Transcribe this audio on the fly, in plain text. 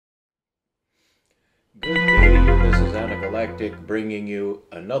Good day to you. This is Anagalactic bringing you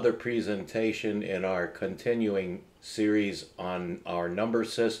another presentation in our continuing series on our number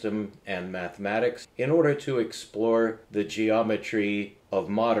system and mathematics in order to explore the geometry of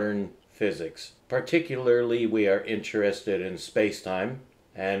modern physics. Particularly, we are interested in space-time,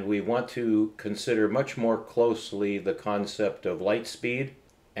 and we want to consider much more closely the concept of light speed.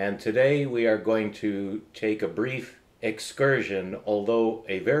 And today we are going to take a brief excursion, although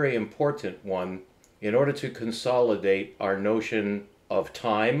a very important one, in order to consolidate our notion of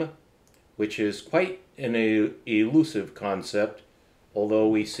time, which is quite an elusive concept, although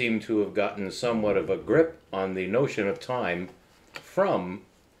we seem to have gotten somewhat of a grip on the notion of time from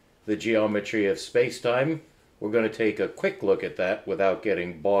the geometry of space-time. We're going to take a quick look at that without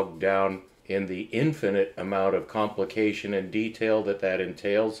getting bogged down in the infinite amount of complication and detail that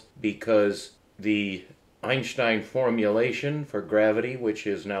entails, because the Einstein formulation for gravity, which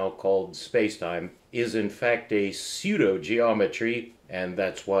is now called space-time, is in fact a pseudo-geometry, and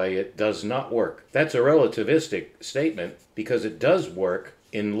that's why it does not work. That's a relativistic statement because it does work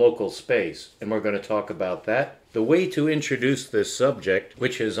in local space, and we're going to talk about that. The way to introduce this subject,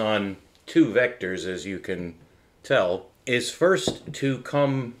 which is on two vectors as you can tell, is first to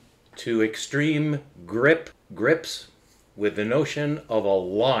come to extreme grips with the notion of a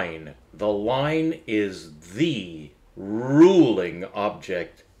line. The line is the ruling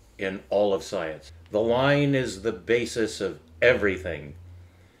object in all of science. The line is the basis of everything,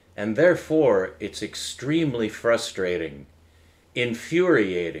 and therefore it's extremely frustrating,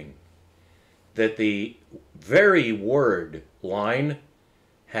 infuriating, that the very word line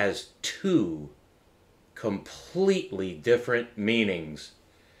has two completely different meanings.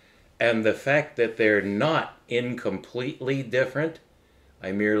 And the fact that they're not incompletely different,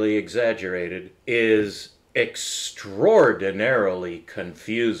 I merely exaggerated, is extraordinarily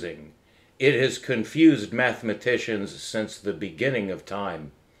confusing. It has confused mathematicians since the beginning of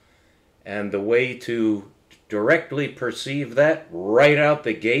time. And the way to directly perceive that right out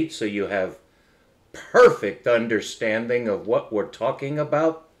the gate, so you have perfect understanding of what we're talking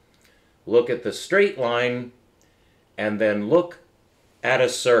about, look at the straight line and then look at a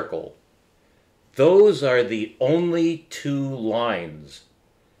circle. Those are the only two lines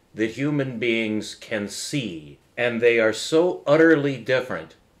that human beings can see, and they are so utterly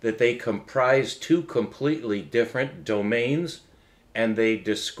different that they comprise two completely different domains, and they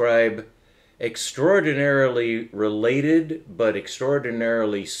describe extraordinarily related but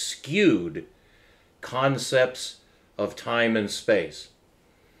extraordinarily skewed concepts of time and space.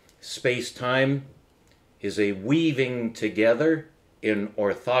 Space-time is a weaving together in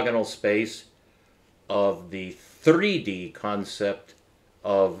orthogonal space of the 3D concept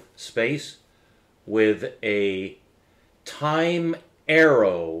of space with a time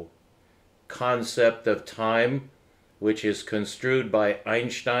arrow concept of time, which is construed by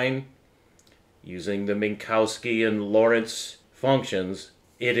Einstein using the Minkowski and Lorentz functions.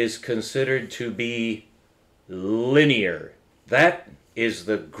 It is considered to be linear. That is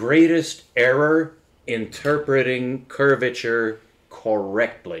the greatest error interpreting curvature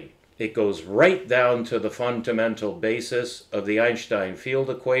correctly. It goes right down to the fundamental basis of the Einstein field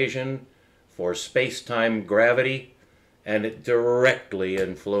equation for space-time gravity, and it directly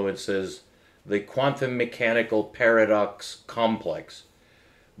influences the quantum mechanical paradox complex.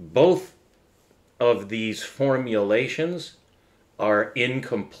 Both of these formulations are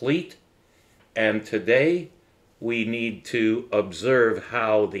incomplete, and today we need to observe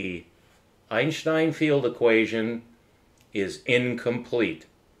how the Einstein field equation is incomplete.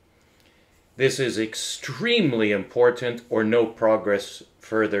 This is extremely important, or no progress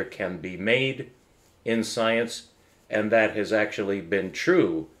further can be made in science, and that has actually been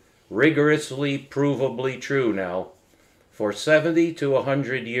true, rigorously provably true now. For 70 to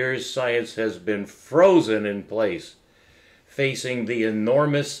 100 years, science has been frozen in place, facing the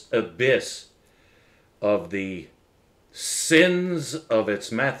enormous abyss of the sins of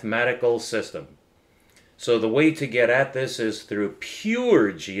its mathematical system. So the way to get at this is through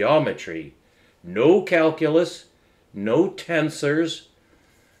pure geometry. No calculus, no tensors,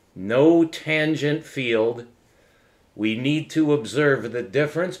 no tangent field. We need to observe the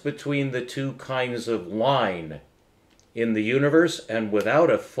difference between the two kinds of line in the universe, and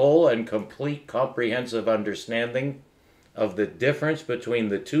without a full and complete comprehensive understanding of the difference between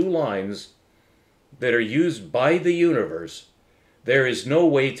the two lines that are used by the universe, there is no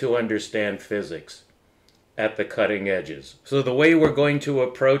way to understand physics at the cutting edges. So the way we're going to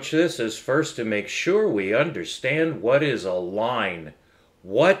approach this is first to make sure we understand what is a line.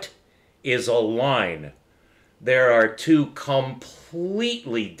 What is a line? There are two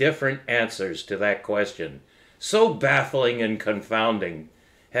completely different answers to that question. So baffling and confounding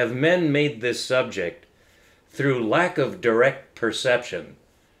have men made this subject through lack of direct perception.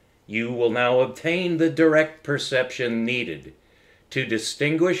 You will now obtain the direct perception needed to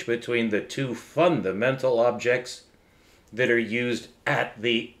distinguish between the two fundamental objects that are used at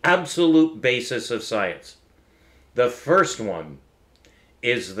the absolute basis of science. The first one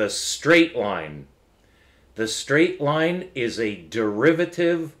is the straight line. The straight line is a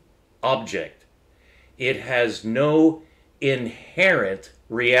derivative object. It has no inherent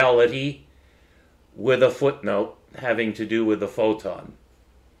reality, with a footnote having to do with the photon.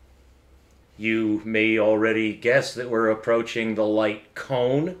 You may already guess that we're approaching the light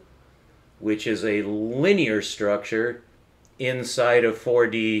cone, which is a linear structure inside of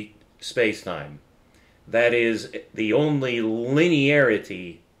 4D spacetime. That is, the only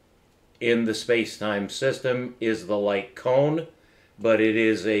linearity in the space-time system is the light cone, but it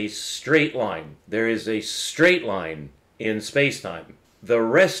is a straight line. There is a straight line in space-time. The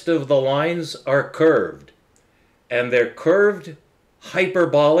rest of the lines are curved, and they're curved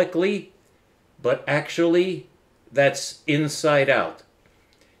hyperbolically, but actually that's inside out.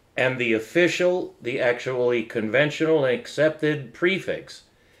 And the actually conventional and accepted prefix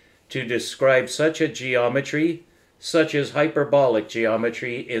to describe such a geometry, such as hyperbolic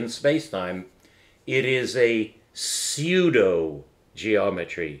geometry in spacetime, it is a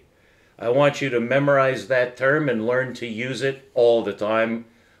pseudo-geometry. I want you to memorize that term and learn to use it all the time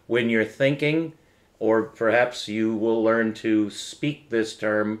when you're thinking, or perhaps you will learn to speak this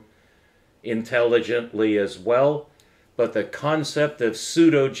term intelligently as well. But the concept of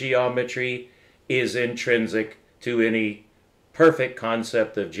pseudo-geometry is intrinsic to any perfect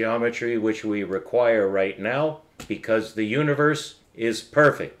concept of geometry which we require right now, because the universe is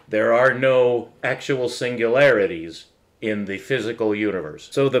perfect. There are no actual singularities in the physical universe.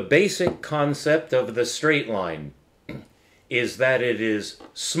 So the basic concept of the straight line is that it is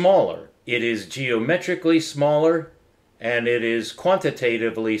smaller. It is geometrically smaller, and it is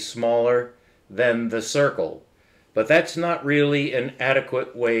quantitatively smaller than the circle. But that's not really an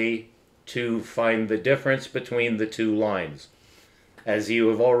adequate way to find the difference between the two lines. As you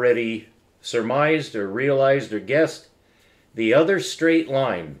have already surmised or realized or guessed, the other straight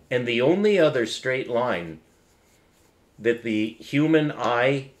line, and the only other straight line that the human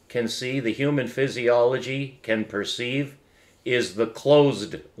eye can see, the human physiology can perceive, is the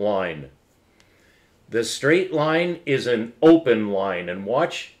closed line. The straight line is an open line, and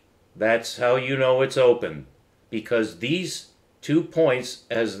watch, that's how you know it's open, because these 2 points,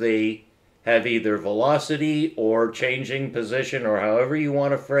 as they have either velocity or changing position, or however you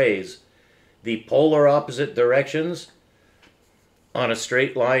want to phrase, the polar opposite directions on a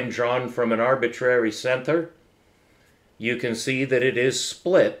straight line drawn from an arbitrary center, you can see that it is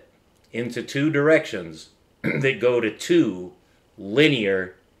split into 2 directions that go to 2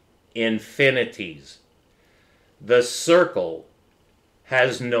 linear infinities. The circle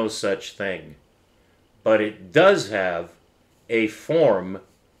has no such thing, but it does have a form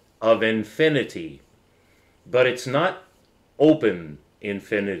of infinity, but it's not open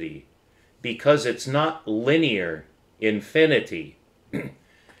infinity, because it's not linear infinity.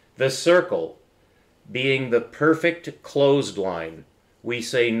 The circle, being the perfect closed line, we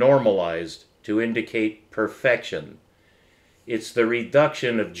say normalized to indicate perfection. It's the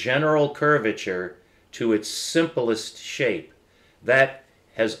reduction of general curvature to its simplest shape. That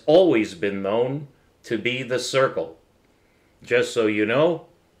has always been known to be the circle. Just so you know,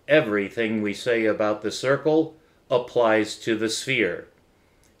 everything we say about the circle applies to the sphere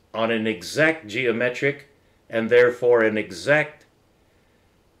on an exact geometric and therefore an exact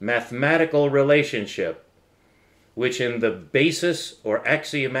mathematical relationship, which in the basis or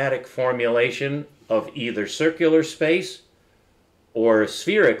axiomatic formulation of either circular space or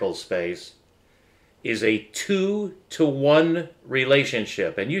spherical space is a 2-to-1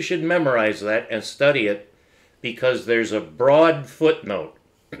 relationship. And you should memorize that and study it, because there's a broad footnote.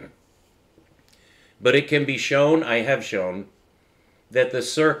 But it can be shown, I have shown, that the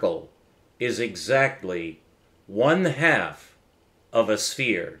circle is exactly 1/2 of a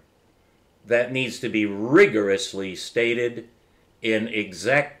sphere. That needs to be rigorously stated in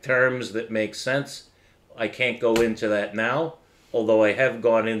exact terms that make sense. I can't go into that now, although I have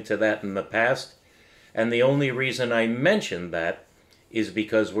gone into that in the past. And the only reason I mention that is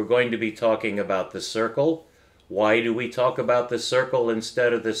because we're going to be talking about the circle. Why do we talk about the circle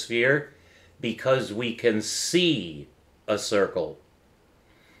instead of the sphere? Because we can see a circle.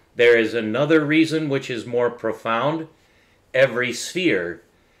 There is another reason which is more profound. Every sphere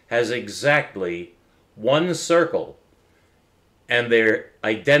has exactly one circle, and they're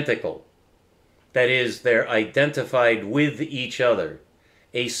identical. That is, they're identified with each other.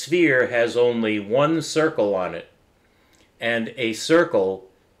 A sphere has only one circle on it, and a circle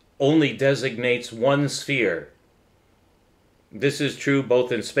only designates one sphere. This is true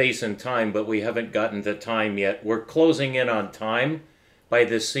both in space and time, but we haven't gotten to time yet. We're closing in on time by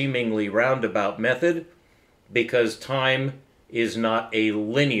this seemingly roundabout method because time is not a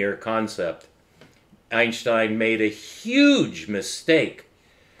linear concept. Einstein made a huge mistake,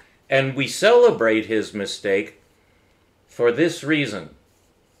 and we celebrate his mistake for this reason.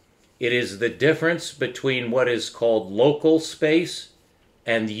 It is the difference between what is called local space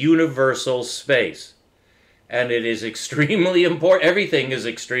and universal space. And it is extremely important. Everything is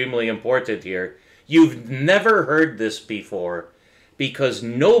extremely important here. You've never heard this before because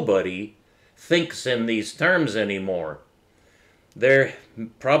nobody thinks in these terms anymore. There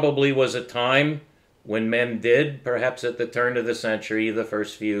probably was a time when men did, perhaps at the turn of the century, the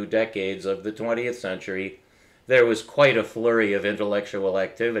first few decades of the 20th century, there was quite a flurry of intellectual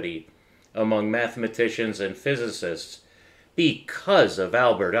activity among mathematicians and physicists because of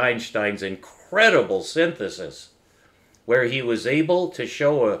Albert Einstein's incredible synthesis, where he was able to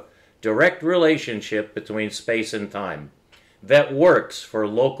show a direct relationship between space and time that works for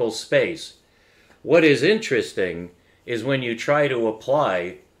local space. What is interesting is when you try to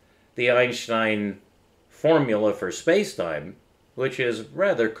apply the Einstein formula for space-time, which is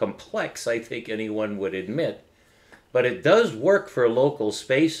rather complex, I think anyone would admit, but it does work for local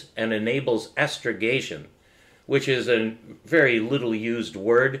space and enables astrogation, which is a very little used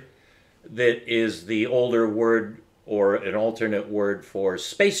word that is the older word or an alternate word for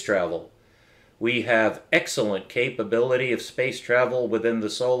space travel. We have excellent capability of space travel within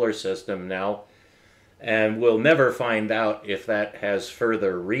the solar system now, and we'll never find out if that has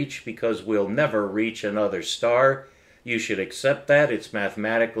further reach because we'll never reach another star. You should accept that. It's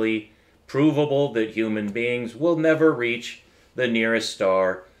mathematically provable that human beings will never reach the nearest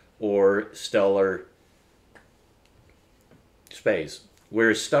star or stellar space.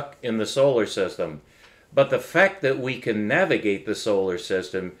 We're stuck in the solar system. But the fact that we can navigate the solar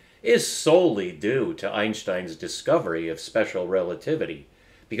system is solely due to Einstein's discovery of special relativity,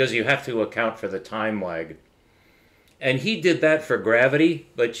 because you have to account for the time lag. And he did that for gravity,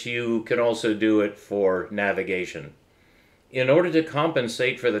 but you can also do it for navigation. In order to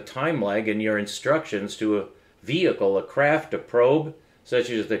compensate for the time lag in your instructions to a vehicle, a craft, a probe, such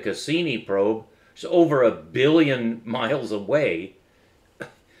as the Cassini probe, it's over 1 billion miles away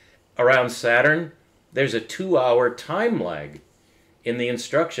around Saturn, there's a 2-hour time lag in the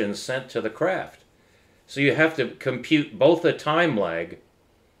instructions sent to the craft. So you have to compute both the time lag,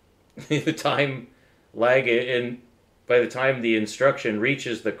 the time lag in by the time the instruction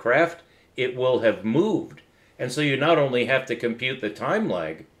reaches the craft, it will have moved. And so you not only have to compute the time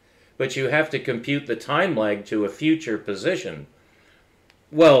lag, but you have to compute the time lag to a future position.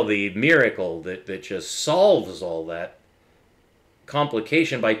 Well, the miracle that just solves all that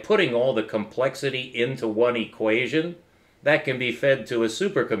complication by putting all the complexity into one equation, that can be fed to a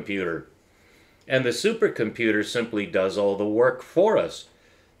supercomputer. And the supercomputer simply does all the work for us.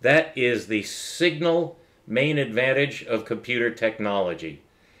 That is the signal main advantage of computer technology,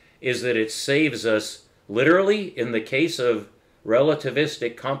 is that it saves us literally, in the case of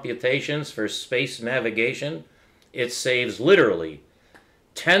relativistic computations for space navigation, it saves literally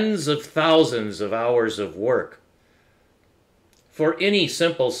tens of thousands of hours of work. For any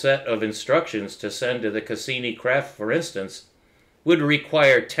simple set of instructions to send to the Cassini craft, for instance, would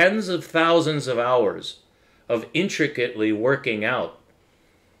require tens of thousands of hours of intricately working out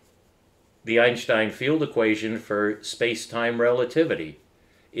the Einstein field equation for space-time relativity.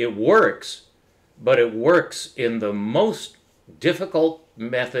 It works, but it works in the most difficult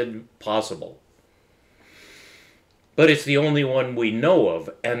method possible. But it's the only one we know of,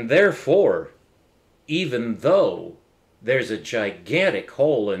 and therefore, even though there's a gigantic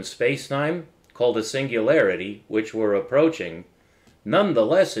hole in space-time called a singularity, which we're approaching,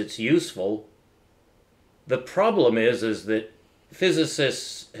 nonetheless it's useful. The problem is that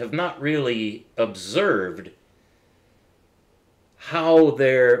physicists have not really observed how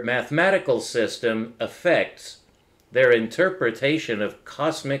their mathematical system affects their interpretation of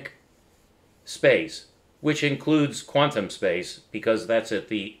cosmic space, which includes quantum space, because that's at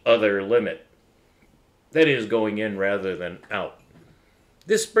the other limit. That is, going in rather than out.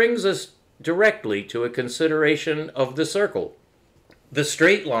 This brings us directly to a consideration of the circle. The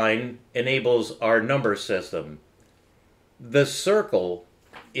straight line enables our number system. The circle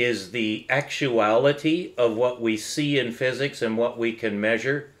is the actuality of what we see in physics and what we can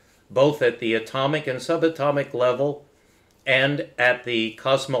measure both at the atomic and subatomic level and at the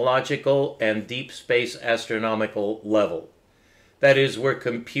cosmological and deep space astronomical level. That is, we're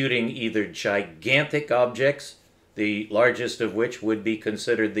computing either gigantic objects, the largest of which would be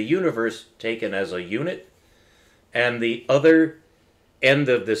considered the universe taken as a unit, and the other end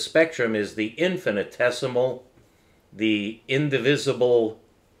of the spectrum is the infinitesimal, the indivisible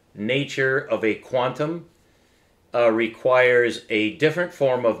nature of a quantum. Requires a different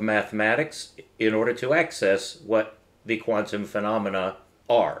form of mathematics in order to access what the quantum phenomena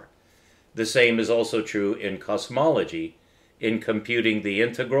are. The same is also true in cosmology, in computing the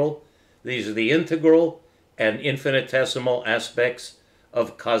integral. These are the integral and infinitesimal aspects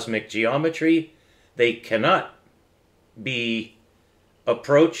of cosmic geometry. They cannot be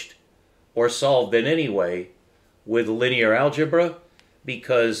approached or solved in any way with linear algebra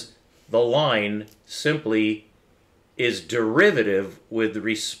because the line simply is derivative with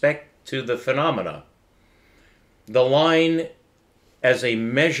respect to the phenomena. The line as a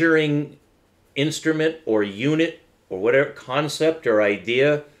measuring instrument or unit or whatever concept or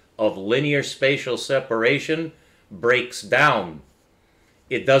idea of linear spatial separation breaks down.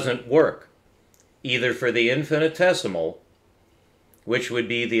 It doesn't work, either for the infinitesimal, which would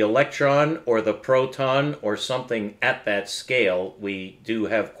be the electron or the proton or something at that scale. We do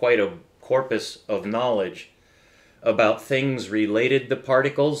have quite a corpus of knowledge about things related to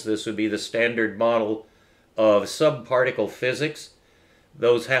particles. This would be the standard model of subparticle physics.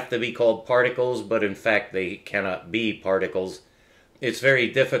 Those have to be called particles, but in fact they cannot be particles. It's very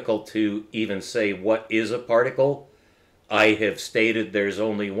difficult to even say what is a particle. I have stated there's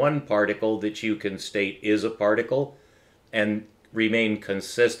only one particle that you can state is a particle and remain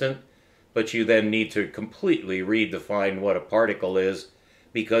consistent, but you then need to completely redefine what a particle is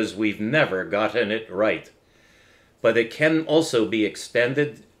because we've never gotten it right. But it can also be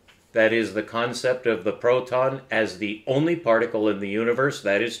extended. That is the concept of the proton as the only particle in the universe.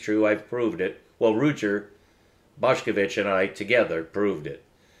 That is true. I've proved it. Well, Ruger, Bošković, and I together proved it.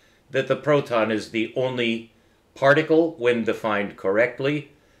 That the proton is the only particle when defined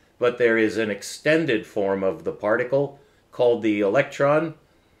correctly, but there is an extended form of the particle called the electron,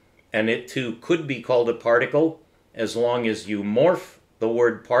 and it too could be called a particle as long as you morph the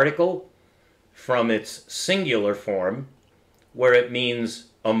word particle from its singular form, where it means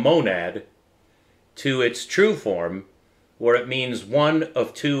a monad, to its true form, where it means one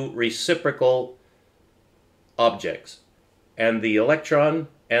of two reciprocal objects. And the electron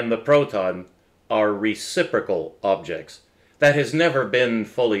and the proton are reciprocal objects. That has never been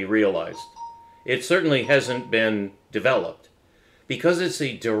fully realized. It certainly hasn't been developed, because it's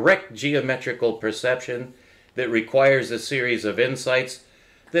a direct geometrical perception that requires a series of insights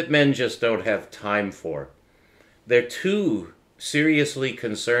that men just don't have time for. They're too seriously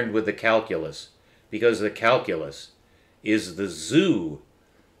concerned with the calculus, because the calculus is the zoo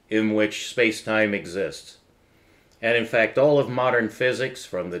in which space-time exists. And in fact, all of modern physics,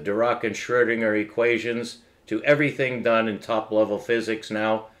 from the Dirac and Schrödinger equations to everything done in top-level physics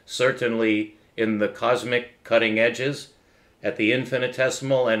now, certainly in the cosmic cutting edges, at the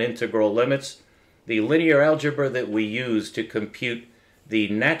infinitesimal and integral limits, the linear algebra that we use to compute the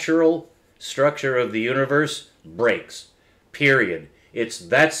natural structure of the universe breaks. Period. It's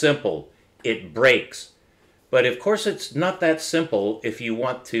that simple. It breaks. But of course it's not that simple if you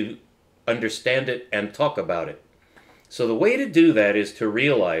want to understand it and talk about it. So the way to do that is to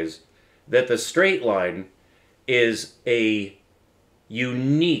realize that the straight line is a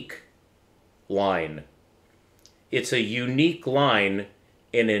unique line. It's a unique line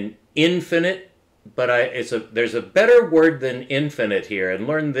in an infinite, but there's a better word than infinite here, and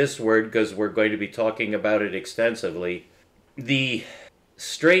learn this word because we're going to be talking about it extensively. The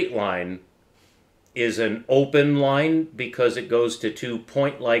straight line is an open line because it goes to two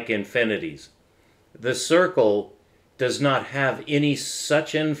point-like infinities. The circle does not have any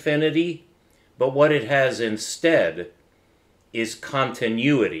such infinity, but what it has instead is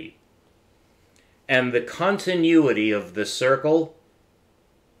continuity. And the continuity of the circle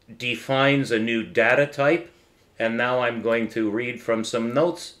defines a new data type, and now I'm going to read from some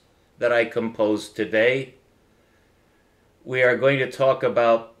notes that I composed today. We are going to talk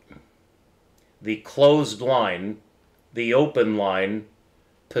about the closed line, the open line,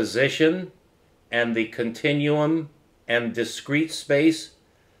 position, and the continuum and discrete space,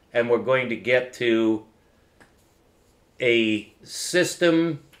 and we're going to get to a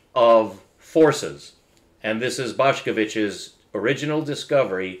system of forces. And this is Bošković's original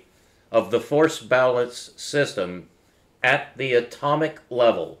discovery of the force balance system at the atomic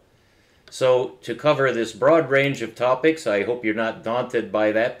level. So to cover this broad range of topics, I hope you're not daunted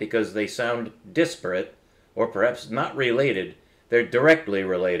by that because they sound disparate or perhaps not related. They're directly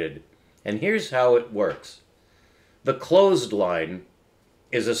related. And here's how it works. The closed line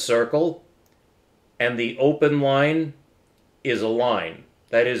is a circle, and the open line is a line.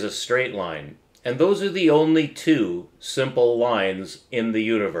 That is a straight line. And those are the only two simple lines in the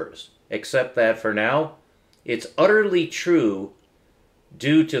universe. Except that for now, it's utterly true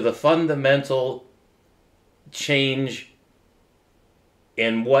due to the fundamental change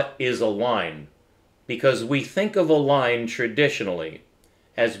in what is a line. Because we think of a line traditionally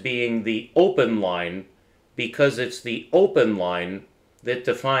as being the open line because it's the open line that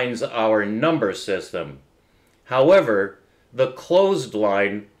defines our number system. However, the closed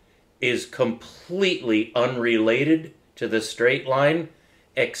line is completely unrelated to the straight line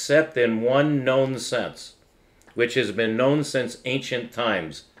except in one known sense, which has been known since ancient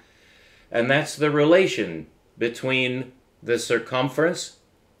times. And that's the relation between the circumference,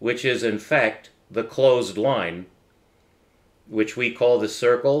 which is in fact the closed line, which we call the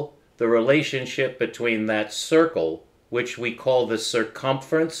circle, the relationship between that circle, which we call the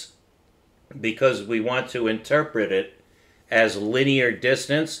circumference, because we want to interpret it as linear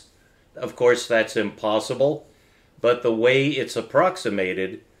distance. Of course, that's impossible, but the way it's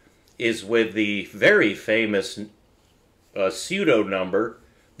approximated is with the very famous pseudo number.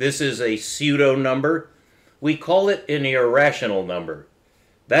 This is a pseudo number. We call it an irrational number.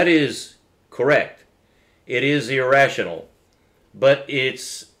 That is correct. It is irrational, but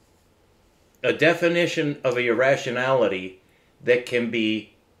it's a definition of irrationality that can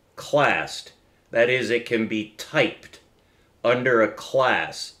be classed. That is, it can be typed under a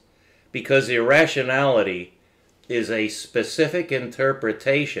class, because irrationality is a specific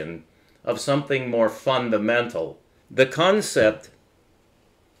interpretation of something more fundamental. The concept,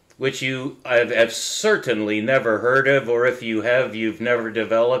 which you have certainly never heard of, or if you have, you've never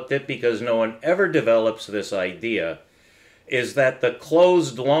developed it, because no one ever develops this idea, is that the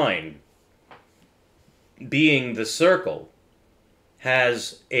closed line, being the circle,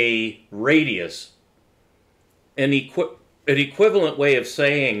 has a radius. An equivalent way of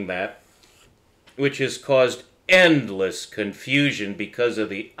saying that, which has caused endless confusion because of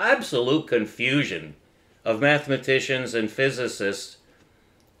the absolute confusion of mathematicians and physicists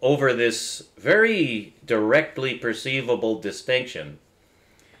over this very directly perceivable distinction,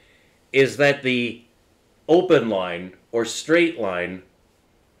 is that the open line or straight line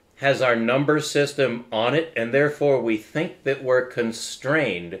has our number system on it, and therefore we think that we're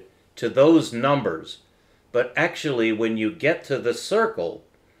constrained to those numbers. But actually, when you get to the circle,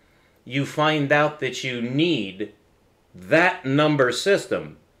 you find out that you need that number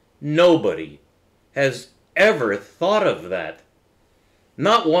system. Nobody has ever thought of that.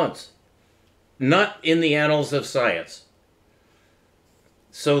 Not once. Not in the annals of science.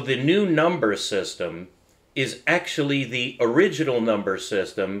 So the new number system is actually the original number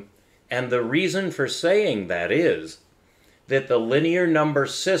system, and the reason for saying that is that the linear number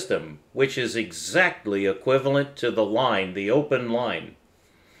system, which is exactly equivalent to the line, the open line,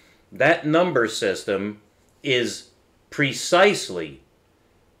 that number system is precisely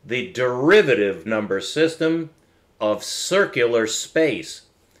the derivative number system of circular space,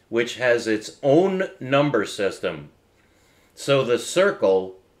 which has its own number system. So the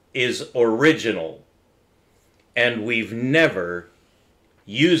circle is original, and we've never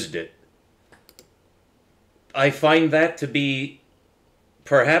used it. I find that to be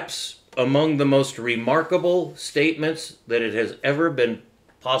perhaps among the most remarkable statements that it has ever been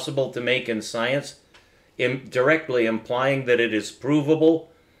possible to make in science, directly implying that it is provable.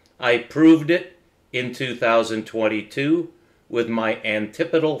 I proved it in 2022 with my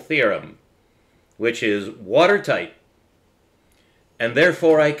antipodal theorem, which is watertight. And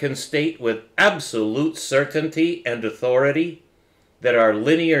therefore I can state with absolute certainty and authority that our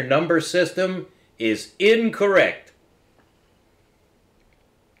linear number system is incorrect.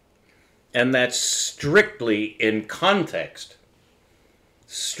 And that's strictly in context.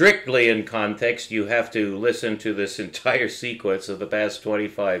 Strictly in context, you have to listen to this entire sequence of the past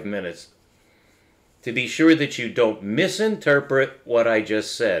 25 minutes to be sure that you don't misinterpret what I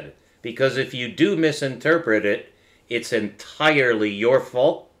just said. Because if you do misinterpret it, it's entirely your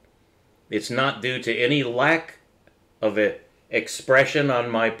fault. It's not due to any lack of expression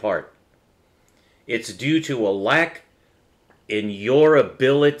on my part. It's due to a lack in your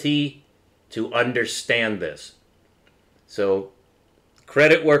ability to understand this. So,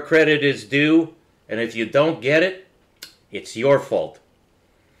 credit where credit is due, and if you don't get it, it's your fault.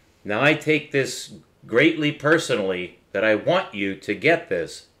 Now, I take this greatly personally, that I want you to get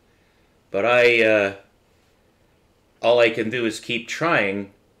this. But all I can do is keep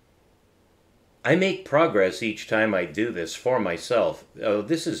trying. I make progress each time I do this for myself.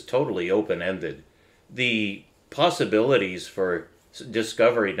 This is totally open-ended. The possibilities for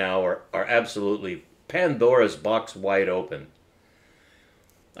discovery now are absolutely Pandora's box wide open.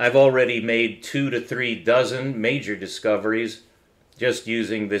 I've already made 2 to 3 dozen major discoveries just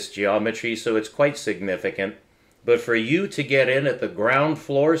using this geometry, so it's quite significant. But for you to get in at the ground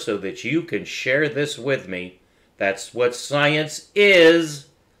floor so that you can share this with me, that's what science is.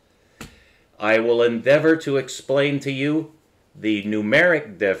 I will endeavor to explain to you the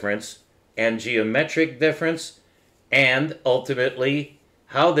numeric difference and geometric difference, and ultimately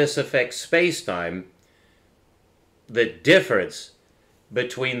how this affects space-time, the difference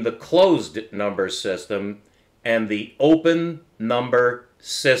between the closed number system and the open number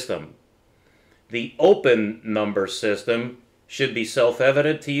system. The open number system should be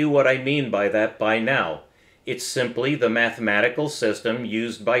self-evident to you what I mean by that by now. It's simply the mathematical system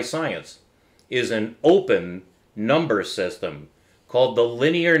used by science is an open number system called the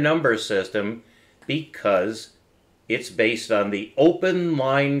linear number system because it's based on the open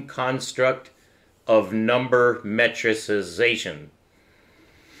line construct of number metricization.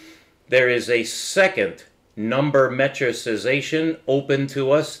 There is a second number metricization open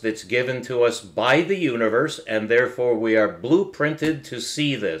to us that's given to us by the universe, and therefore we are blueprinted to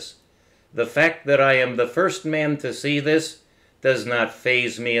see this. The fact that I am the first man to see this does not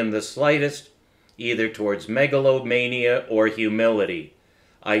faze me in the slightest, either towards megalomania or humility.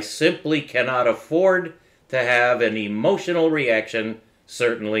 I simply cannot afford to have an emotional reaction,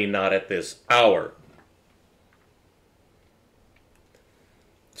 certainly not at this hour.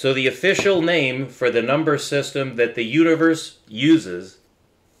 So the official name for the number system that the universe uses,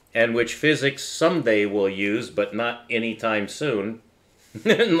 and which physics someday will use, but not anytime soon,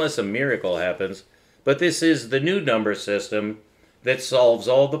 unless a miracle happens, but this is the new number system that solves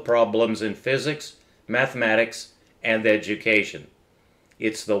all the problems in physics, mathematics, and education.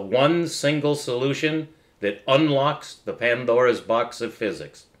 It's the one single solution that unlocks the Pandora's box of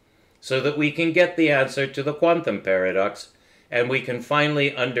physics, so that we can get the answer to the quantum paradox, and we can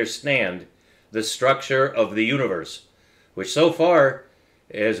finally understand the structure of the universe, which so far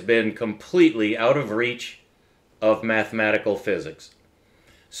has been completely out of reach of mathematical physics.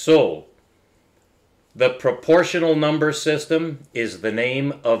 So, the proportional number system is the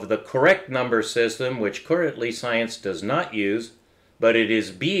name of the correct number system, which currently science does not use, but it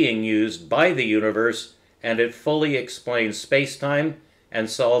is being used by the universe, and it fully explains space-time and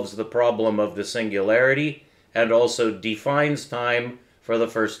solves the problem of the singularity, and also defines time for the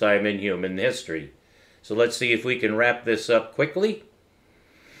first time in human history. So let's see if we can wrap this up quickly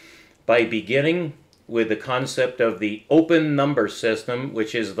by beginning with the concept of the open number system,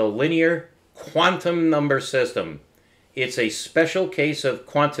 which is the linear quantum number system. It's a special case of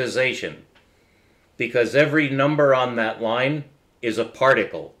quantization because every number on that line is a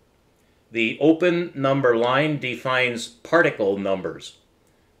particle. The open number line defines particle numbers.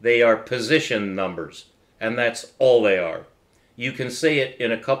 They are position numbers, and that's all they are. You can say it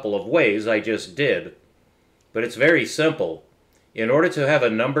in a couple of ways, I just did, but it's very simple. In order to have a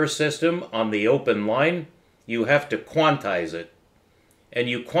number system on the open line, you have to quantize it. And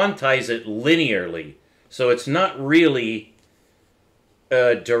you quantize it linearly, so it's not really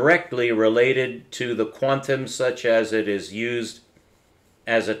directly related to the quantum such as it is used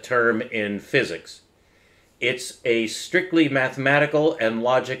as a term in physics. It's a strictly mathematical and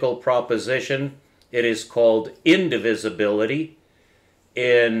logical proposition. It is called indivisibility.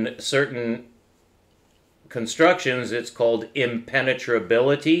 In certain constructions, it's called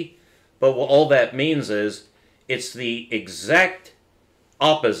impenetrability. But all that means is it's the exact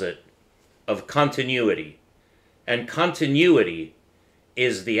opposite of continuity. And continuity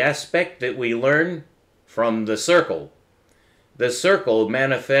is the aspect that we learn from the circle. The circle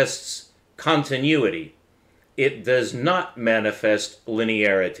manifests continuity. It does not manifest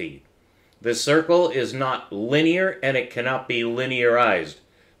linearity. The circle is not linear and it cannot be linearized.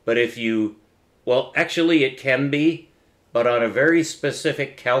 But if you, well, actually it can be, but on a very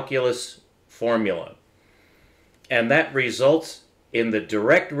specific calculus formula. And that results in the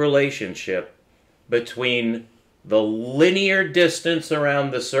direct relationship between the linear distance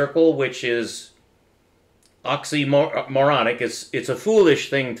around the circle, which is oxymoronic. It's a foolish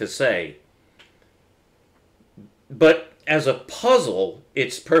thing to say. But as a puzzle,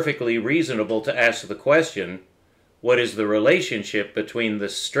 it's perfectly reasonable to ask the question, what is the relationship between the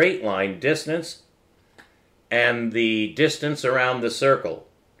straight line distance and the distance around the circle?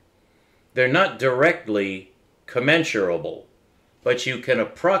 They're not directly commensurable, but you can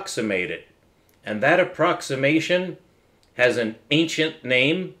approximate it. And that approximation has an ancient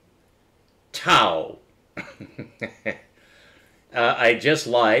name, tau. I just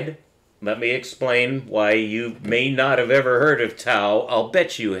lied. Let me explain why you may not have ever heard of tau. I'll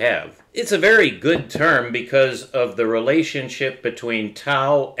bet you have. It's a very good term because of the relationship between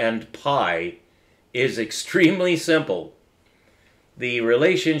tau and pi is extremely simple. The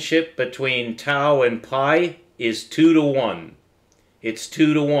relationship between tau and pi is 2 to 1. It's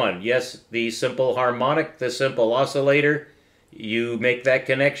 2 to 1. Yes, the simple harmonic, the simple oscillator, you make that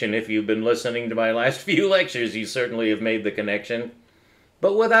connection. If you've been listening to my last few lectures, you certainly have made the connection.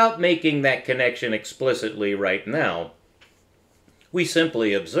 But without making that connection explicitly right now, we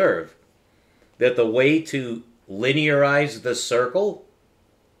simply observe that the way to linearize the circle,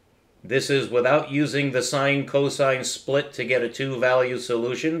 this is without using the sine-cosine split to get a two-value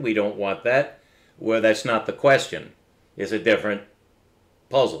solution. We don't want that. Well, that's not the question. It's a different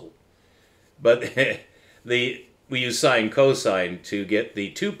puzzle. But we use sine-cosine to get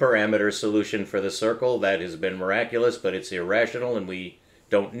the two-parameter solution for the circle. That has been miraculous, but it's irrational, and we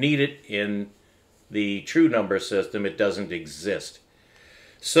don't need it in the true number system. It doesn't exist.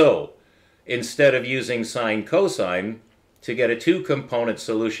 So, instead of using sine-cosine to get a two-component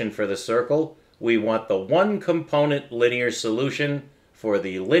solution for the circle, we want the one-component linear solution for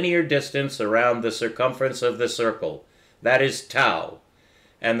the linear distance around the circumference of the circle. That is tau.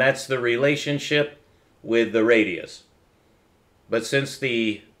 And that's the relationship with the radius. But since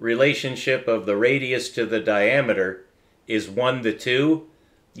the relationship of the radius to the diameter is 1 to 2,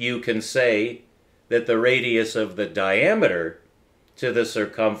 you can say that the radius of the diameter to the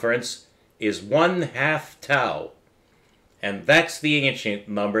circumference is 1/2 tau. And that's the ancient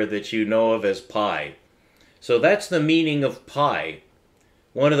number that you know of as pi. So that's the meaning of pi.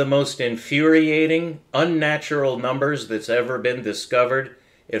 One of the most infuriating, unnatural numbers that's ever been discovered.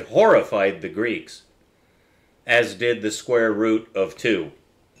 It horrified the Greeks, as did the square root of 2,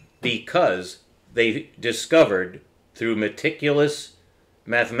 because they discovered through meticulous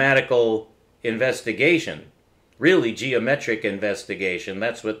mathematical investigation, really geometric investigation,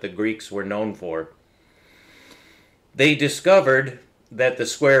 that's what the Greeks were known for. They discovered that the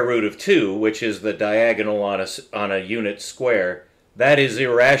square root of 2, which is the diagonal on a unit square, that is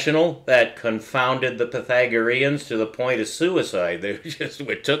irrational. That confounded the Pythagoreans to the point of suicide. They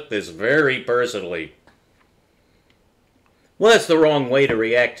took this very personally. Well, that's the wrong way to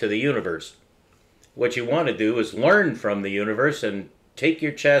react to the universe. What you want to do is learn from the universe and take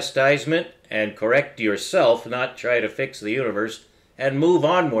your chastisement and correct yourself, not try to fix the universe, and move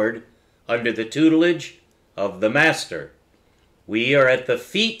onward under the tutelage of the Master. We are at the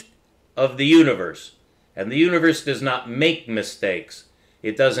feet of the universe, and the universe does not make mistakes.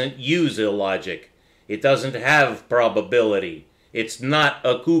 It doesn't use illogic. It doesn't have probability. It's not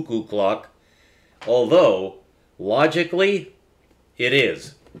a cuckoo clock, although logically it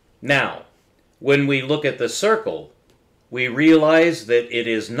is. Now, when we look at the circle, we realize that it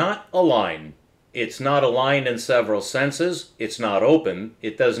is not a line. It's not a line in several senses. It's not open.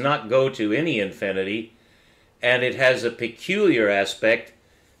 It does not go to any infinity. And it has a peculiar aspect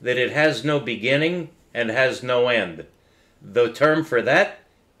that it has no beginning and has no end. The term for that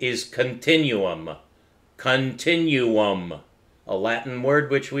is continuum. Continuum, a Latin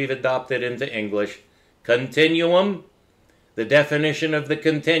word which we've adopted into English. Continuum, the definition of the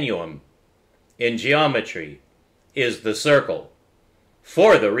continuum in geometry is the circle,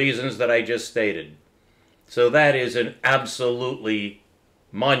 for the reasons that I just stated. So that is an absolutely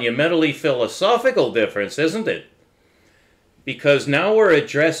monumentally philosophical difference, isn't it? Because now we're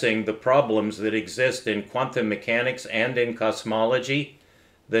addressing the problems that exist in quantum mechanics and in cosmology,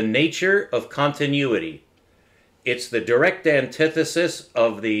 the nature of continuity. It's the direct antithesis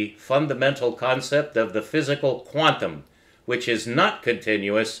of the fundamental concept of the physical quantum, which is not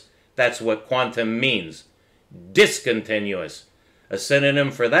continuous. That's what quantum means. Discontinuous. A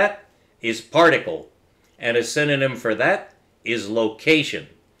synonym for that is particle, and a synonym for that is location.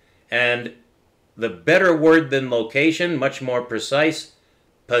 And the better word than location, much more precise,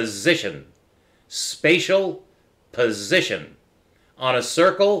 position. Spatial position. On a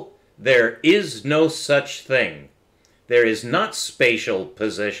circle, there is no such thing. There is not spatial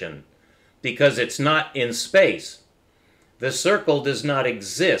position, because it's not in space. The circle does not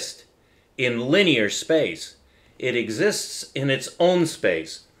exist in linear space. It exists in its own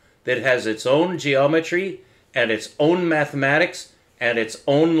space that has its own geometry and its own mathematics and its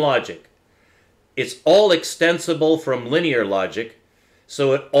own logic. It's all extensible from linear logic,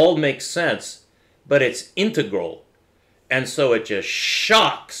 so it all makes sense, but it's integral. And so it just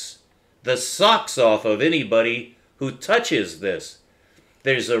shocks the socks off of anybody who touches this.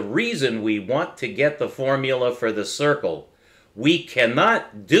 There's a reason we want to get the formula for the circle. We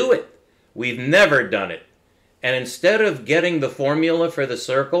cannot do it. We've never done it. And instead of getting the formula for the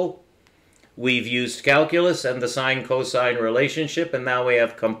circle, we've used calculus and the sine-cosine relationship, and now we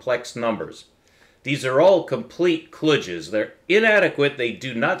have complex numbers. These are all complete kludges. They're inadequate. They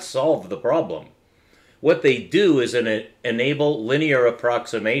do not solve the problem. What they do is enable linear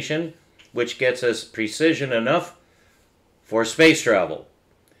approximation, which gets us precision enough for space travel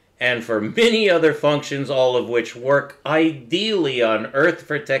and for many other functions, all of which work ideally on Earth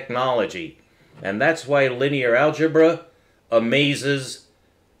for technology. And that's why linear algebra amazes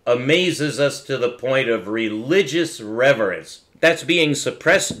us to the point of religious reverence. That's being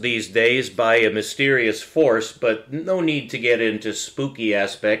suppressed these days by a mysterious force, but no need to get into spooky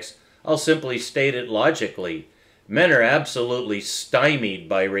aspects. I'll simply state it logically. Men are absolutely stymied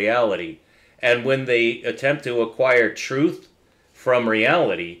by reality, and when they attempt to acquire truth from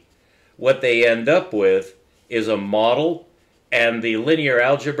reality, what they end up with is a model, and the linear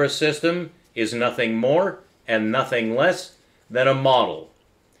algebra system is nothing more and nothing less than a model.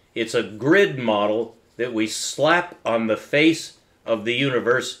 It's a grid model that we slap on the face of the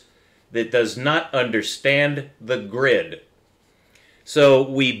universe that does not understand the grid. So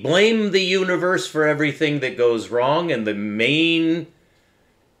we blame the universe for everything that goes wrong, and the main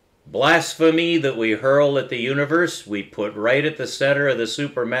blasphemy that we hurl at the universe, we put right at the center of the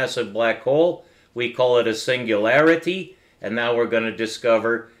supermassive black hole. We call it a singularity, and now we're going to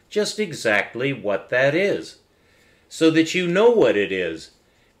discover just exactly what that is, so that you know what it is.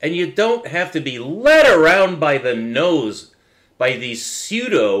 And you don't have to be led around by the nose by these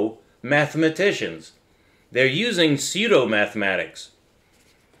pseudo-mathematicians. They're using pseudo-mathematics.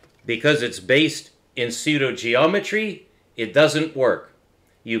 Because it's based in pseudo-geometry, it doesn't work.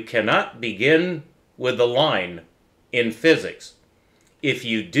 You cannot begin with a line in physics. If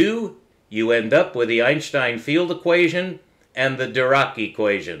you do, you end up with the Einstein field equation and the Dirac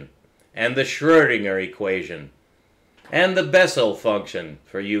equation and the Schrödinger equation and the Bessel function,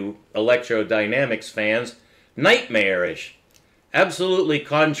 for you electrodynamics fans, nightmarish. Absolutely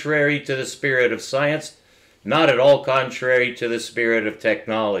contrary to the spirit of science, not at all contrary to the spirit of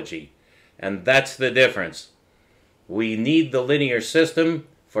technology. And that's the difference. We need the linear system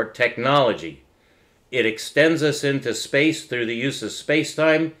for technology. It extends us into space through the use of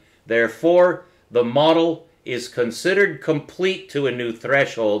space-time. Therefore, the model is considered complete to a new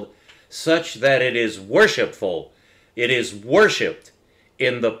threshold, such that it is worshipful. It is worshipped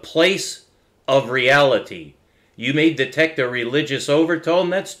in the place of reality. You may detect a religious overtone.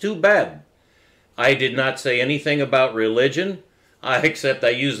 That's too bad. I did not say anything about religion, except I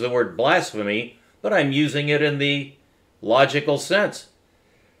used the word blasphemy, but I'm using it in the logical sense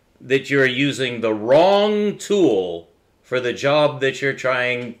that you're using the wrong tool for the job that you're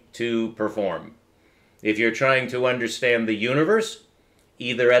trying to perform. If you're trying to understand the universe,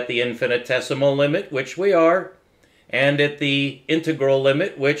 either at the infinitesimal limit, which we are, and at the integral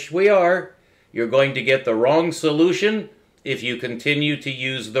limit, which we are, you're going to get the wrong solution if you continue to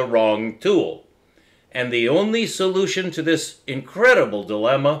use the wrong tool. And the only solution to this incredible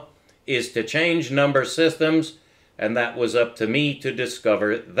dilemma is to change number systems, and that was up to me to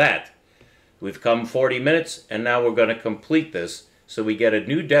discover that. We've come 40 minutes, and now we're going to complete this, so we get a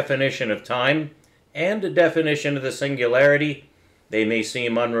new definition of time and a definition of the singularity. They may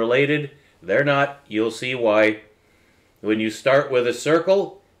seem unrelated. They're not. You'll see why. When you start with a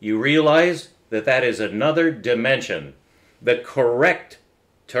circle, you realize that that is another dimension. The correct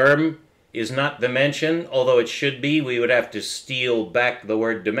term is not dimension, although it should be. We would have to steal back the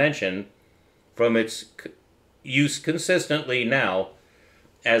word dimension from its use consistently now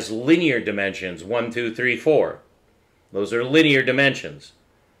as linear dimensions, 1, 2, 3, 4. Those are linear dimensions.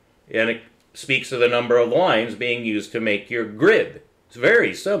 And it speaks of the number of lines being used to make your grid. It's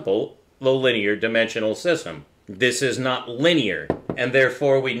very simple, the linear dimensional system. This is not linear, and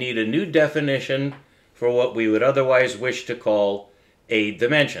therefore we need a new definition for what we would otherwise wish to call a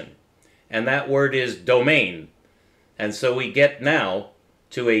dimension. And that word is domain. And so we get now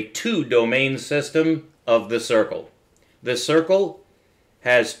to a two-domain system of the circle. The circle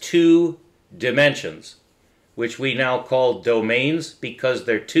has two dimensions, which we now call domains because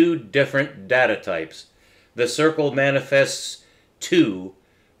they're two different data types. The circle manifests two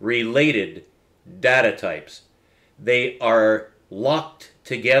related data types. They are locked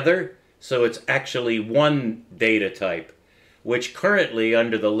together, so it's actually one data type, which currently,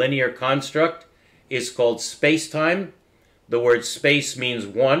 under the linear construct, is called space-time. The word space means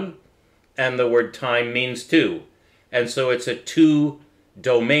one, and the word time means two. And so it's a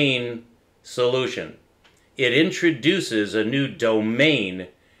two-domain solution. it introduces a new domain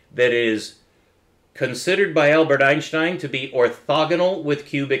that is considered by Albert Einstein to be orthogonal with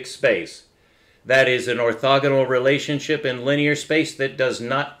cubic space. That is an orthogonal relationship in linear space that does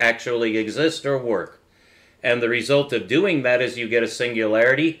not actually exist or work. And the result of doing that is you get a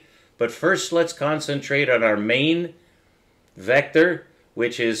singularity. But first, let's concentrate on our main vector,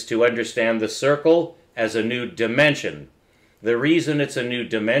 which is to understand the circle as a new dimension. The reason it's a new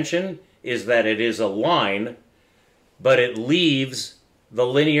dimension is that it is a line, but it leaves the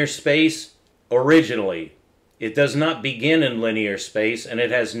linear space originally. It does not begin in linear space, and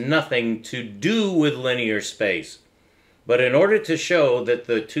it has nothing to do with linear space. But in order to show that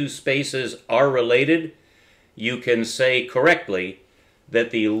the two spaces are related, you can say correctly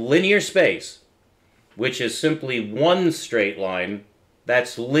that the linear space, which is simply one straight line,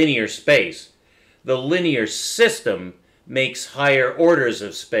 that's linear space. The linear system makes higher orders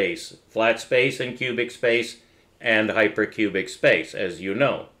of space, flat space and cubic space and hypercubic space, as you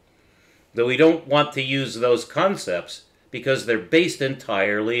know. Though we don't want to use those concepts because they're based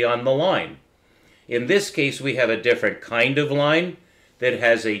entirely on the line. In this case, we have a different kind of line that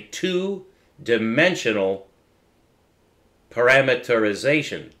has a two-dimensional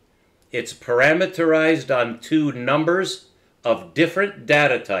parameterization. It's parameterized on two numbers of different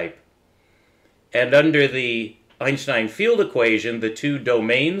data type. And under the Einstein field equation, the two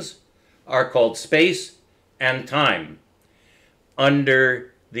domains are called space and time.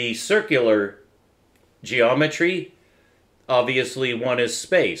 Under the circular geometry, obviously one is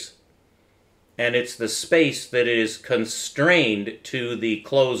space. And it's the space that is constrained to the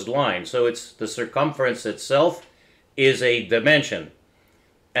closed line. So it's the circumference itself is a dimension.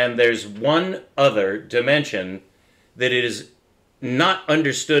 And there's one other dimension that is not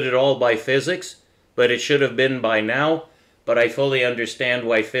understood at all by physics, but it should have been by now. But I fully understand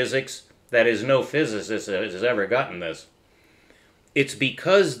why physics, that is, no physicist has ever gotten this. It's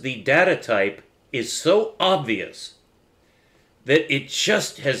because the data type is so obvious that it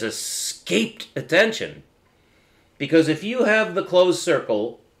just has escaped attention. Because if you have the closed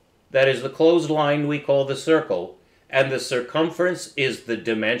circle, that is the closed line we call the circle, and the circumference is the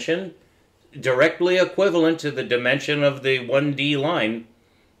dimension, directly equivalent to the dimension of the 1D line,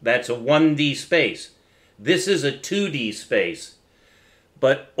 that's a 1D space. This is a 2D space,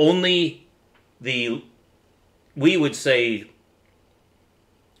 but only the, we would say,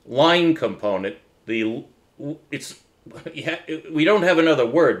 line component, we don't have another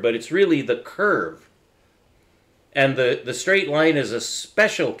word, but it's really the curve. And the straight line is a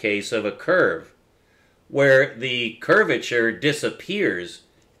special case of a curve, where the curvature disappears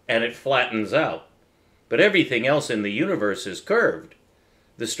and it flattens out. But everything else in the universe is curved.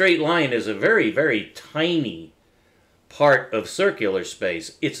 The straight line is a very, very tiny part of circular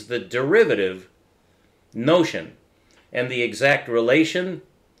space. It's the derivative notion. And the exact relation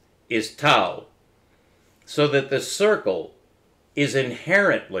is tau. So that the circle is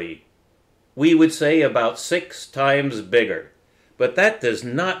inherently, we would say, about 6 times bigger. But that does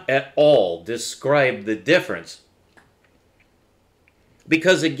not at all describe the difference.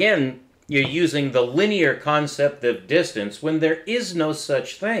 Because again, you're using the linear concept of distance when there is no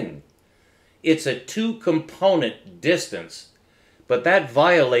such thing. It's a two-component distance. But that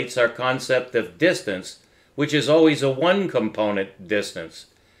violates our concept of distance, which is always a one-component distance.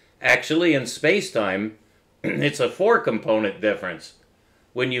 Actually, in space-time, it's a 4-component difference.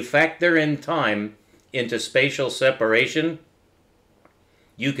 When you factor in time into spatial separation,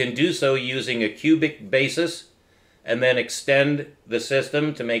 you can do so using a cubic basis and then extend the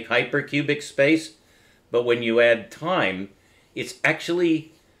system to make hypercubic space. But when you add time, it's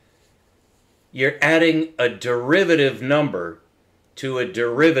actually, you're adding a derivative number to a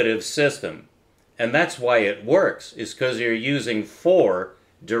derivative system. And that's why it works, is because you're using 4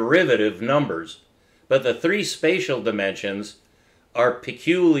 derivative numbers. But the 3 spatial dimensions are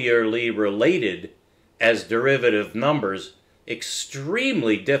peculiarly related as derivative numbers,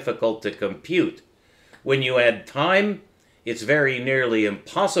 extremely difficult to compute. When you add time, it's very nearly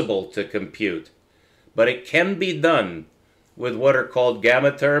impossible to compute. But it can be done with what are called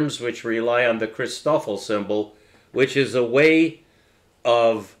gamma terms, which rely on the Christoffel symbol, which is a way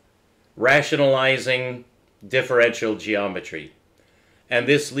of rationalizing differential geometry. And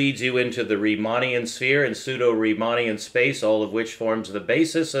this leads you into the Riemannian sphere and pseudo-Riemannian space, all of which forms the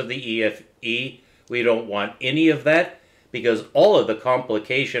basis of the EFE. We don't want any of that, because all of the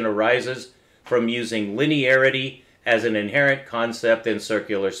complication arises from using linearity as an inherent concept in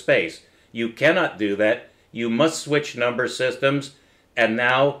circular space. You cannot do that. You must switch number systems. And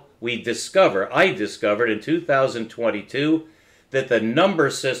now I discovered in 2022, that the number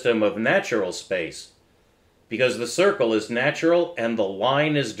system of natural space Because the circle is natural and the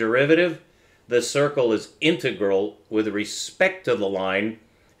line is derivative, the circle is integral with respect to the line,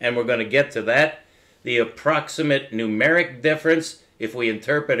 and we're going to get to that. The approximate numeric difference, if we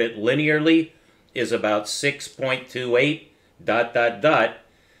interpret it linearly, is about 6.28 ...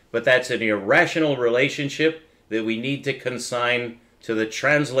 but that's an irrational relationship that we need to consign to the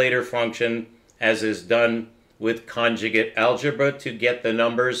translator function, as is done with conjugate algebra, to get the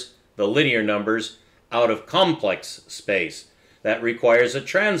numbers, the linear numbers, out of complex space. That requires a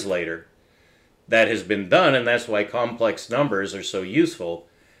translator. That has been done, and that's why complex numbers are so useful.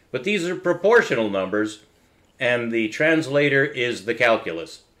 But these are proportional numbers, and the translator is the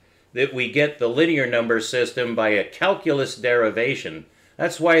calculus. That we get the linear number system by a calculus derivation.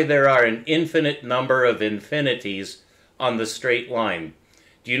 That's why there are an infinite number of infinities on the straight line.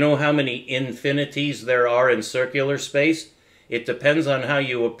 Do you know how many infinities there are in circular space? It depends on how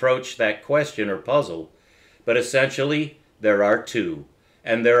you approach that question or puzzle. But essentially, there are two.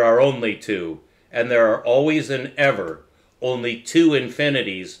 And there are only two. And there are always and ever only two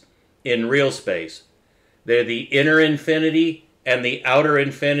infinities in real space. They're the inner infinity and the outer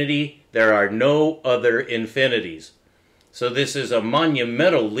infinity. There are no other infinities. So this is a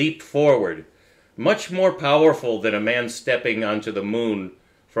monumental leap forward, much more powerful than a man stepping onto the moon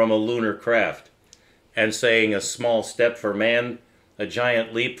from a lunar craft and saying a small step for man, a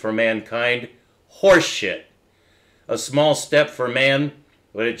giant leap for mankind. Horseshit. A small step for man,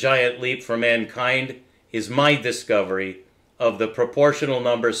 but a giant leap for mankind is my discovery of the proportional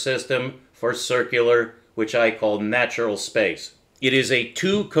number system for circular, which I call natural space. It is a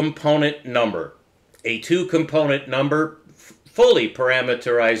two-component number. A two-component number fully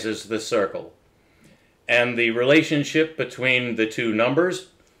parameterizes the circle. And the relationship between the two numbers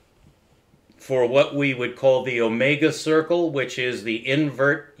for what we would call the omega circle, which is the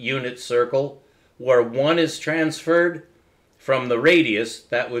invert unit circle, where one is transferred from the radius,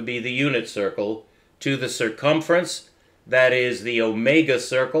 that would be the unit circle, to the circumference, that is the omega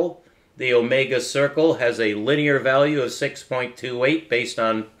circle. The omega circle has a linear value of 6.28 based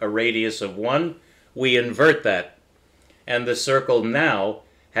on a radius of 1. We invert that. And the circle now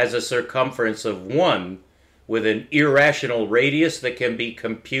has a circumference of 1 with an irrational radius that can be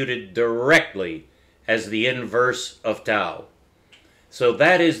computed directly as the inverse of tau. So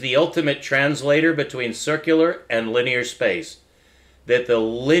that is the ultimate translator between circular and linear space. That the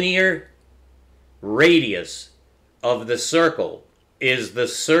linear radius of the circle is the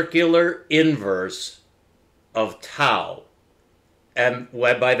circular inverse of tau. And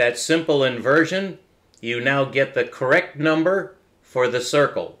by that simple inversion, you now get the correct number for the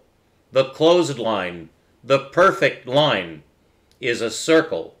circle. The closed line, the perfect line, is a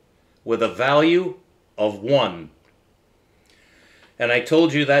circle with a value of 1. And I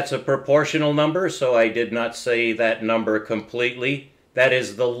told you that's a proportional number, so I did not say that number completely. That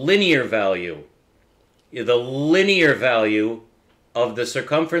is the linear value. The linear value of the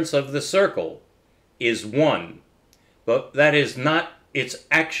circumference of the circle is 1. But that is not its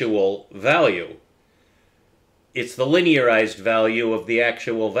actual value. It's the linearized value of the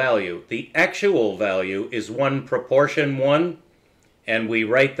actual value. The actual value is 1 proportion 1, and we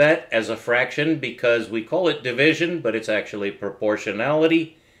write that as a fraction because we call it division, but it's actually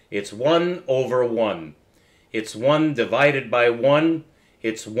proportionality. It's 1 over 1. It's 1 divided by 1.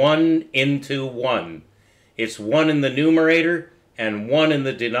 It's 1 into 1. It's 1 in the numerator and 1 in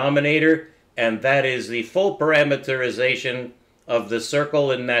the denominator, and that is the full parameterization of the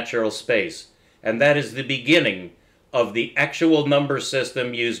circle in natural space. And that is the beginning of the actual number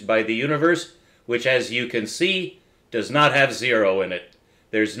system used by the universe, which, as you can see, does not have 0 in it.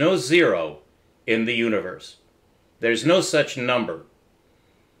 There's no 0 in the universe. There's no such number.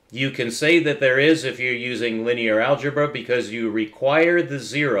 You can say that there is if you're using linear algebra because you require the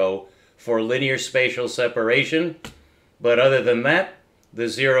 0 for linear spatial separation, but other than that, the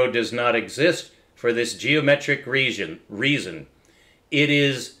 0 does not exist for this geometric reason. It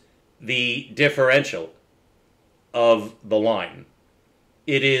is the differential of the line.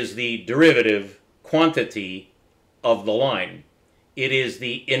 It is the derivative quantity of the line. It is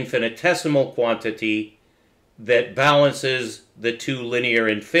the infinitesimal quantity that balances the two linear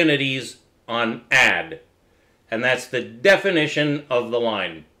infinities on add. And that's the definition of the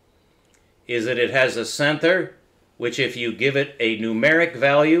line, is that it has a center, which if you give it a numeric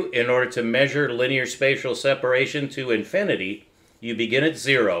value in order to measure linear spatial separation to infinity, you begin at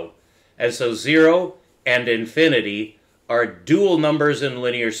 0. And so 0 and infinity are dual numbers in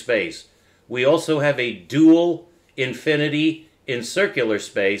linear space. We also have a dual infinity in circular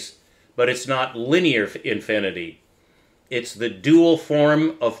space, but it's not linear infinity. It's the dual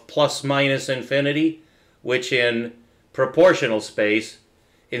form of plus minus infinity, which in proportional space,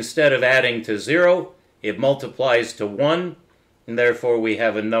 instead of adding to 0, it multiplies to 1, and therefore we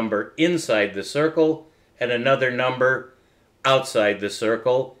have a number inside the circle and another number outside the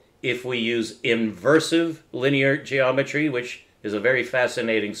circle if we use inversive linear geometry, which is a very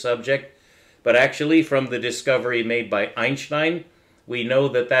fascinating subject. But actually, from the discovery made by Einstein, we know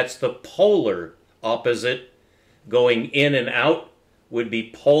that that's the polar opposite. Going in and out would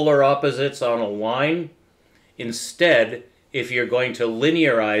be polar opposites on a line. Instead, if you're going to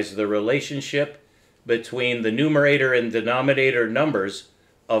linearize the relationship between the numerator and denominator numbers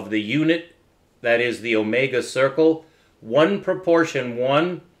of the unit, that is the omega circle, 1 proportion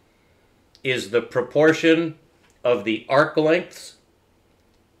 1 is the proportion of the arc lengths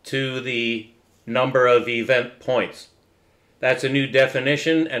to the number of event points. That's a new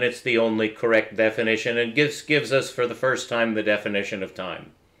definition, and it's the only correct definition, and gives us for the first time the definition of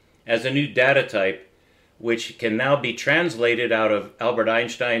time as a new data type, which can now be translated out of Albert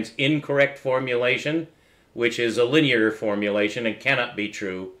Einstein's incorrect formulation, which is a linear formulation and cannot be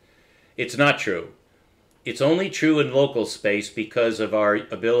true. It's not true. It's only true in local space because of our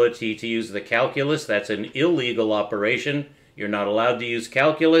ability to use the calculus. That's an illegal operation. You're not allowed to use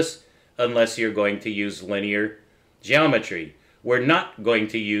calculus unless you're going to use linear geometry. We're not going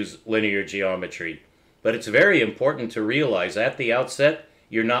to use linear geometry. But it's very important to realize at the outset,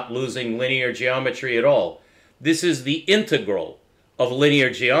 you're not losing linear geometry at all. This is the integral of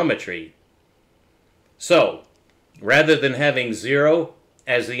linear geometry. So, rather than having 0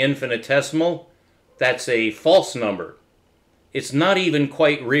 as the infinitesimal, that's a false number. It's not even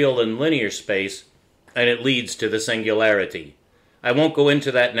quite real in linear space, and it leads to the singularity. I won't go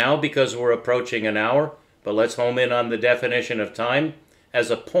into that now because we're approaching an hour, but let's home in on the definition of time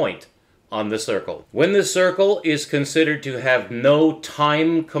as a point on the circle. When the circle is considered to have no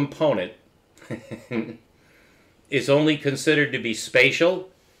time component, is only considered to be spatial,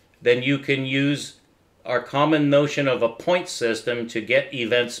 then you can use our common notion of a point system to get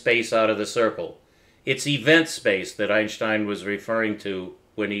event space out of the circle. It's event space that Einstein was referring to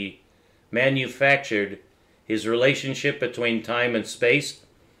when he manufactured his relationship between time and space.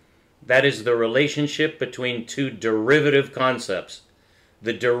 That is the relationship between two derivative concepts.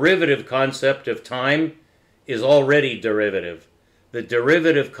 The derivative concept of time is already derivative. The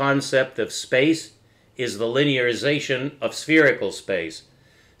derivative concept of space is the linearization of spherical space.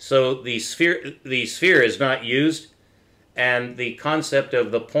 So the sphere is not used, and the concept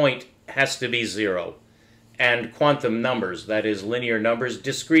of the point has to be 0. And quantum numbers, that is linear numbers,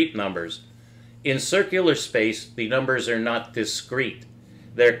 discrete numbers. In circular space, the numbers are not discrete.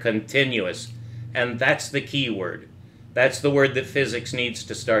 They're continuous. And that's the key word. That's the word that physics needs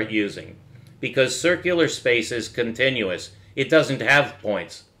to start using. Because circular space is continuous. It doesn't have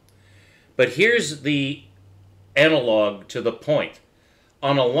points. But here's the analog to the point.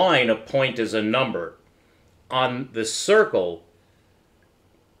 On a line, a point is a number. On the circle,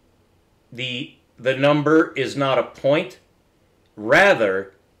 the number is not a point.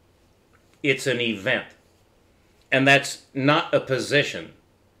 Rather, it's an event. And that's not a position.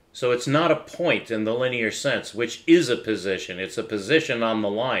 So it's not a point in the linear sense, which is a position. It's a position on the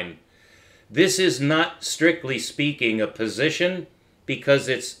line. This is not, strictly speaking, a position because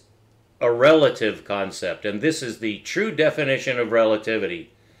it's a relative concept. And this is the true definition of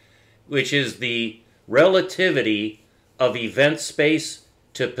relativity, which is the relativity of event space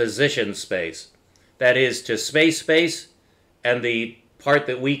to position space. That is, to space, and the part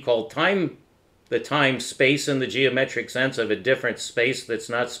that we call time, the time space in the geometric sense of a different space that's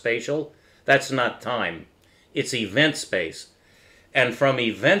not spatial, that's not time. It's event space. And from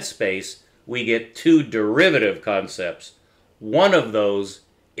event space, we get two derivative concepts. One of those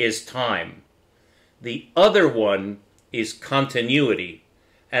is time. The other one is continuity.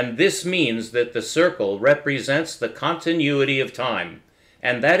 And this means that the circle represents the continuity of time.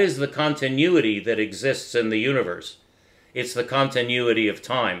 And that is the continuity that exists in the universe. It's the continuity of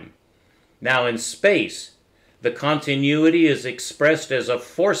time. Now in space, the continuity is expressed as a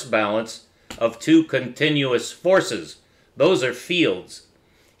force balance of two continuous forces. Those are fields.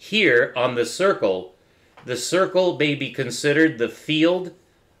 Here on the circle may be considered the field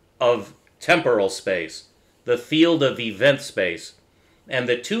of temporal space, the field of event space. And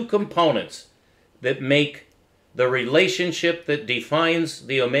the two components that make the relationship that defines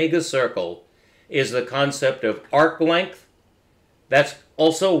the omega circle is the concept of arc length. That's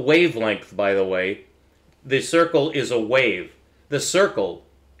also wavelength, by the way. The circle is a wave. The circle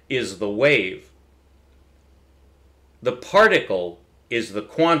is the wave. The particle is the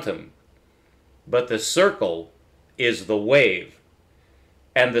quantum, but the circle is the wave.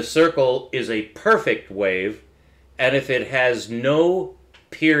 and the circle is a perfect wave, and if it has no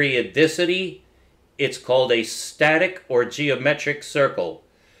periodicity, it's called a static or geometric circle.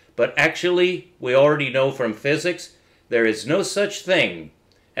 But actually, we already know from physics, there is no such thing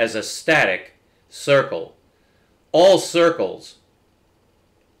as a static circle. All circles,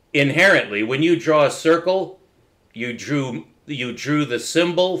 inherently, when you draw a circle, you drew the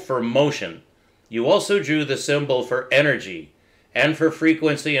symbol for motion. You also drew the symbol for energy and for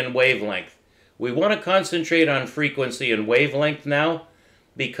frequency and wavelength. We want to concentrate on frequency and wavelength now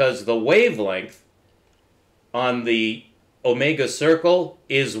because the wavelength on the omega circle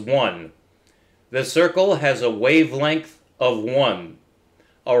is 1. The circle has a wavelength of 1.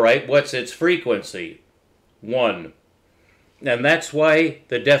 All right, what's its frequency? 1. And that's why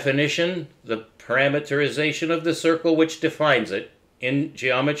the definition, the parameterization of the circle, which defines it in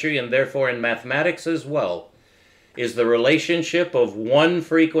geometry and therefore in mathematics as well, is the relationship of 1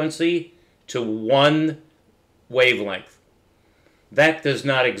 frequency to 1 wavelength. That does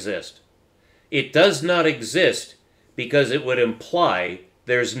not exist. It does not exist because it would imply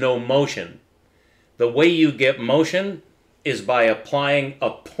there's no motion. The way you get motion is by applying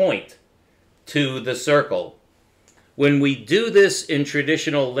a point to the circle. When we do this in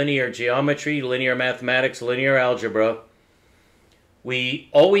traditional linear geometry, linear mathematics, linear algebra, we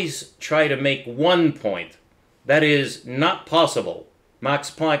always try to make 1 point. That is not possible.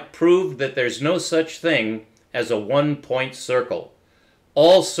 Max Planck proved that there's no such thing as a 1-point circle.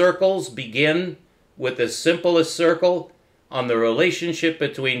 All circles begin with the simplest circle on the relationship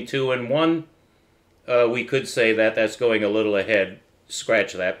between 2 and 1. We could say that that's going a little ahead.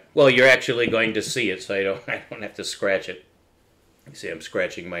 Scratch that. Well, you're actually going to see it, so I don't have to scratch it. You see, I'm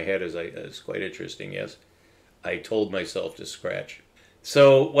scratching my head it's quite interesting, yes. I told myself to scratch.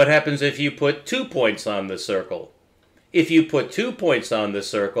 So what happens if you put 2 points on the circle? If you put 2 points on the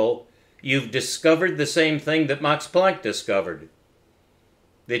circle, you've discovered the same thing that Max Planck discovered,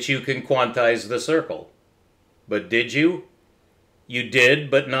 that you can quantize the circle. But did you? You did,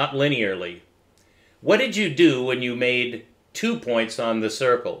 but not linearly. What did you do when you made 2 points on the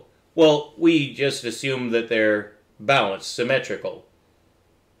circle? Well, we just assume that they're balanced, symmetrical.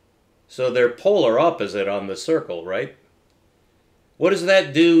 So they're polar opposite on the circle, right? What does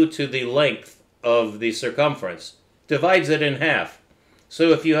that do to the length of the circumference? Divides it in half.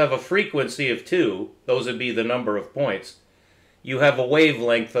 So if you have a frequency of 2, those would be the number of points, you have a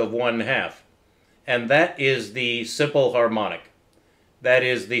wavelength of 1/2. And that is the simple harmonic. That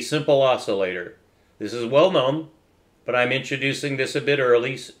is the simple oscillator. This is well known, but I'm introducing this a bit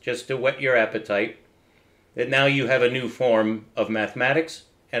early just to whet your appetite, that now you have a new form of mathematics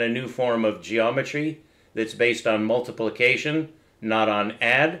and a new form of geometry that's based on multiplication, not on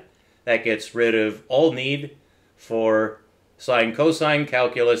add. That gets rid of all need for sine, cosine,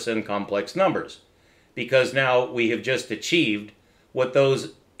 calculus, and complex numbers, because now we have just achieved what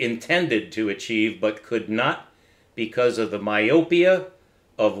those intended to achieve but could not because of the myopia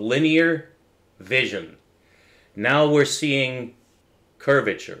of linear vision. Now we're seeing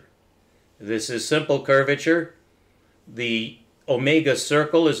curvature. This is simple curvature. The omega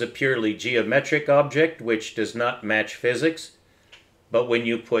circle is a purely geometric object which does not match physics, but when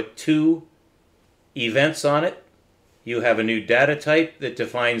you put 2 events on it, you have a new data type that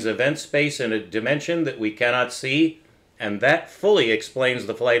defines event space in a dimension that we cannot see, and that fully explains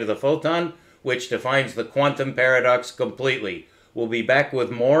the flight of the photon, which defines the quantum paradox completely. We'll be back with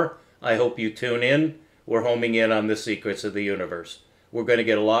more. I hope you tune in. We're homing in on the secrets of the universe. We're going to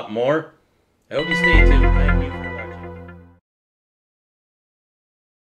get a lot more. I hope you stay tuned.